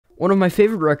One of my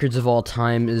favorite records of all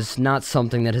time is not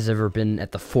something that has ever been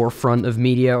at the forefront of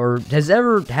media or has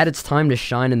ever had its time to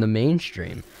shine in the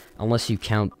mainstream, unless you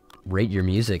count Rate Your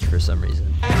Music for some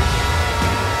reason.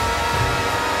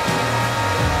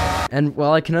 And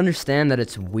while I can understand that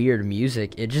it's weird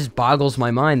music, it just boggles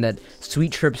my mind that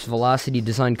Sweet Trip's Velocity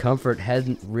Design Comfort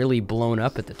hadn't really blown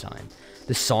up at the time.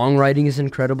 The songwriting is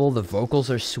incredible, the vocals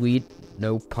are sweet,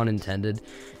 no pun intended.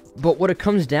 But what it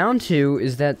comes down to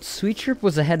is that Sweet Trip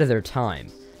was ahead of their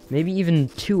time, maybe even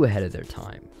too ahead of their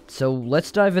time. So let's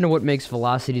dive into what makes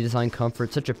Velocity Design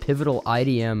Comfort such a pivotal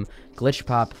IDM, glitch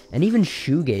pop, and even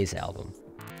shoegaze album.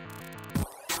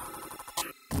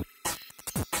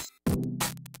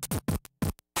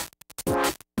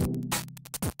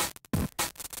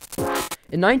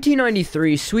 In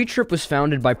 1993, Sweet Trip was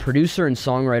founded by producer and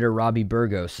songwriter Robbie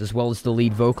Burgos, as well as the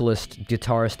lead vocalist,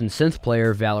 guitarist, and synth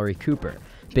player Valerie Cooper,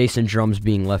 bass and drums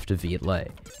being left to Viet Le.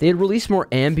 They had released more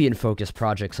ambient-focused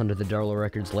projects under the Darla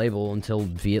Records label until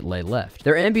Viet Le left.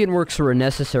 Their ambient works were a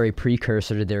necessary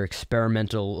precursor to their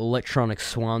experimental, electronic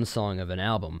swan song of an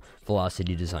album,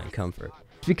 Velocity Design Comfort.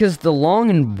 Because the long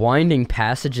and winding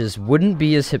passages wouldn't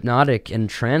be as hypnotic and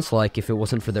trance-like if it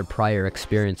wasn't for their prior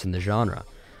experience in the genre.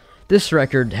 This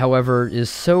record, however, is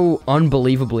so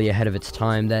unbelievably ahead of its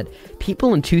time that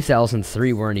people in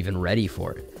 2003 weren't even ready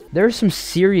for it. There are some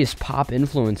serious pop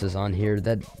influences on here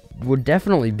that would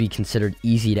definitely be considered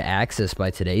easy to access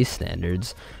by today's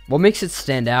standards. What makes it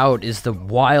stand out is the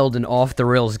wild and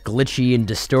off-the-rails glitchy and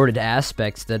distorted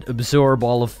aspects that absorb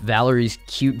all of Valerie's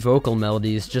cute vocal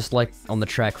melodies, just like on the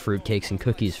track Fruitcakes and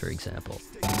Cookies, for example.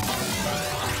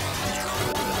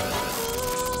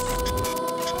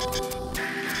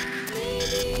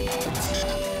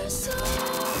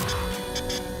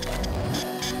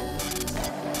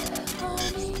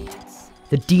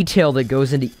 The detail that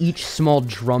goes into each small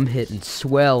drum hit and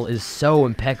swell is so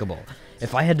impeccable.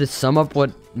 If I had to sum up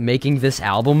what making this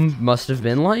album must have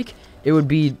been like, it would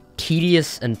be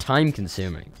tedious and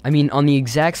time-consuming. I mean, on the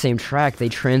exact same track, they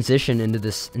transition into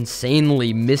this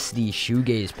insanely misty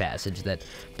shoegaze passage that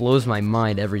blows my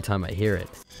mind every time I hear it.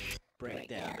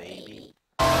 Breakdown, baby.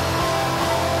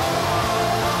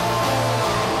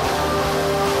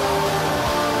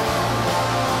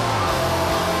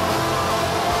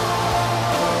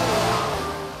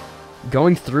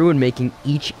 Going through and making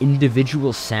each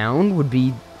individual sound would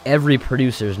be every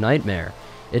producer's nightmare.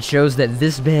 It shows that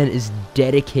this band is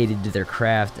dedicated to their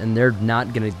craft and they're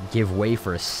not gonna give way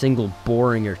for a single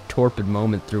boring or torpid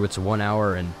moment through its 1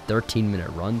 hour and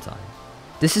 13-minute runtime.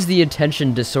 This is the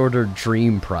Attention Disordered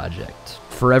Dream project,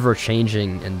 forever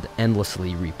changing and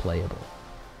endlessly replayable.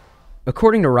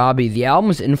 According to Robbie, the album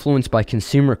is influenced by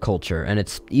consumer culture, and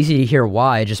it's easy to hear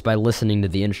why just by listening to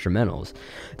the instrumentals.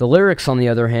 The lyrics, on the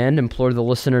other hand, implore the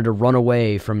listener to run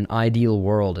away from an ideal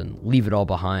world and leave it all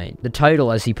behind. The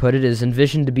title, as he put it, is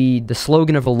envisioned to be the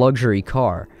slogan of a luxury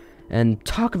car. And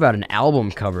talk about an album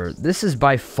cover, this is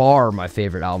by far my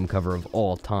favorite album cover of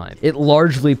all time. It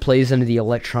largely plays into the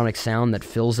electronic sound that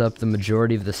fills up the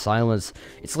majority of the silence.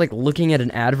 It's like looking at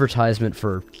an advertisement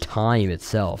for time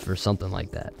itself, or something like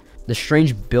that. The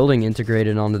strange building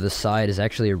integrated onto the side is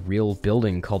actually a real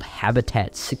building called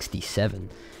Habitat 67,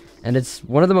 and it's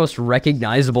one of the most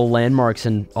recognizable landmarks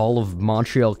in all of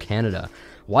Montreal, Canada.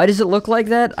 Why does it look like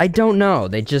that? I don't know,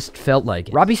 they just felt like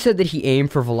it. Robbie said that he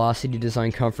aimed for Velocity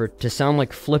Design Comfort to sound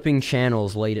like flipping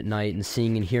channels late at night and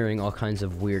seeing and hearing all kinds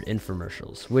of weird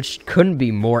infomercials, which couldn't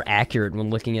be more accurate when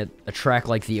looking at a track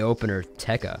like the opener,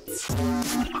 Tekka.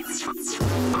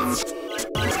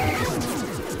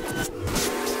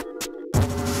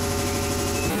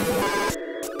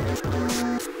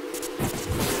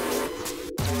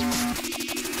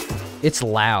 It's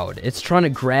loud. It's trying to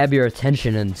grab your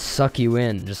attention and suck you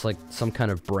in, just like some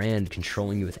kind of brand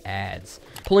controlling you with ads.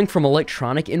 Pulling from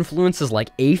electronic influences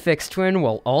like Aphex Twin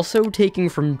while also taking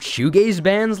from shoegaze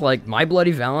bands like My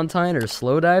Bloody Valentine or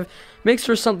Slowdive makes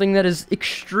for something that is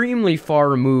extremely far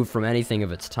removed from anything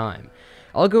of its time.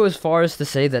 I'll go as far as to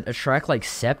say that a track like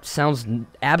Sept sounds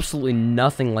absolutely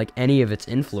nothing like any of its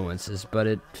influences, but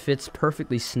it fits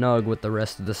perfectly snug with the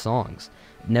rest of the songs.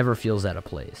 It never feels out of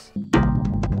place.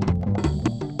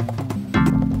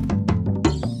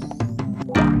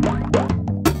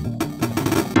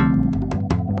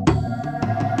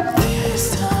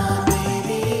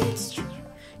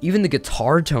 Even the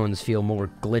guitar tones feel more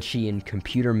glitchy and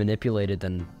computer manipulated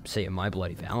than, say, a My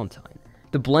Bloody Valentine.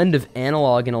 The blend of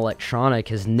analog and electronic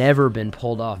has never been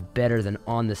pulled off better than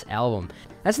on this album.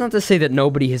 That's not to say that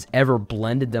nobody has ever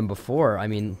blended them before. I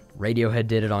mean, Radiohead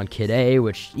did it on Kid A,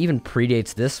 which even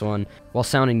predates this one, while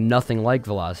sounding nothing like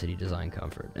Velocity Design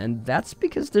Comfort. And that's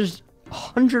because there's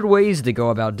 100 ways to go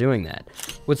about doing that.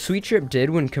 What Sweet Trip did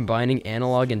when combining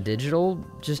analog and digital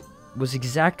just was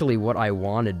exactly what I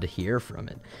wanted to hear from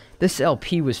it. This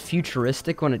LP was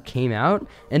futuristic when it came out,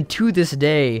 and to this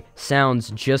day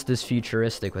sounds just as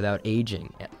futuristic without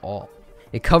aging at all.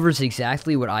 It covers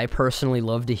exactly what I personally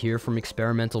love to hear from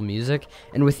experimental music,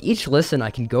 and with each listen I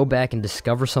can go back and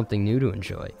discover something new to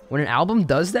enjoy. When an album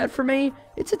does that for me,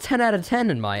 it's a 10 out of 10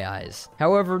 in my eyes.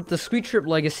 However, the Sweet Trip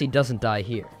legacy doesn't die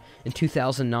here. In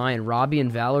 2009, Robbie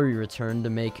and Valerie returned to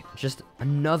make just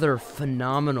another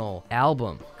phenomenal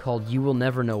album called You Will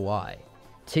Never Know Why.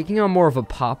 Taking on more of a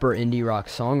pop or indie rock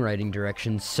songwriting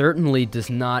direction certainly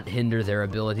does not hinder their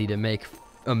ability to make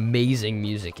amazing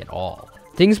music at all.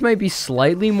 Things might be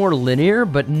slightly more linear,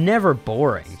 but never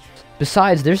boring.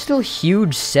 Besides, there's still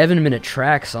huge 7-minute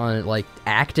tracks on it, like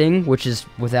Acting, which is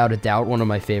without a doubt one of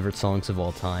my favorite songs of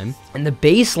all time. And the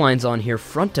bass lines on here,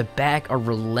 front to back, are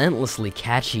relentlessly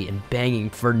catchy and banging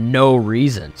for no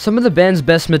reason. Some of the band's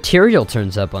best material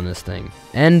turns up on this thing,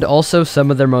 and also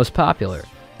some of their most popular.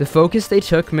 The focus they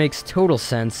took makes total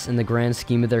sense in the grand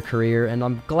scheme of their career, and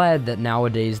I'm glad that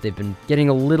nowadays they've been getting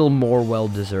a little more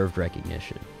well-deserved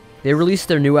recognition. They released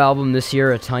their new album this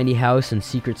year, A Tiny House and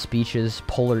Secret Speeches,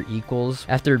 Polar Equals,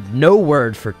 after no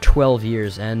word for 12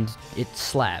 years, and it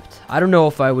slapped. I don't know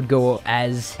if I would go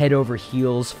as head over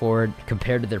heels for it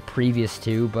compared to their previous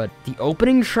two, but the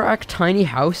opening track, Tiny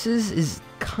Houses, is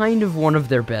kind of one of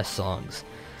their best songs.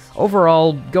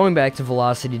 Overall, going back to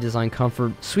Velocity Design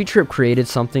Comfort, Sweet Trip created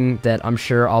something that I'm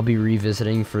sure I'll be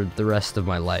revisiting for the rest of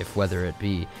my life, whether it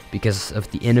be because of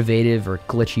the innovative or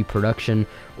glitchy production,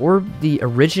 or the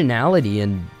originality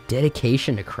and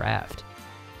dedication to craft.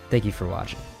 Thank you for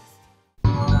watching.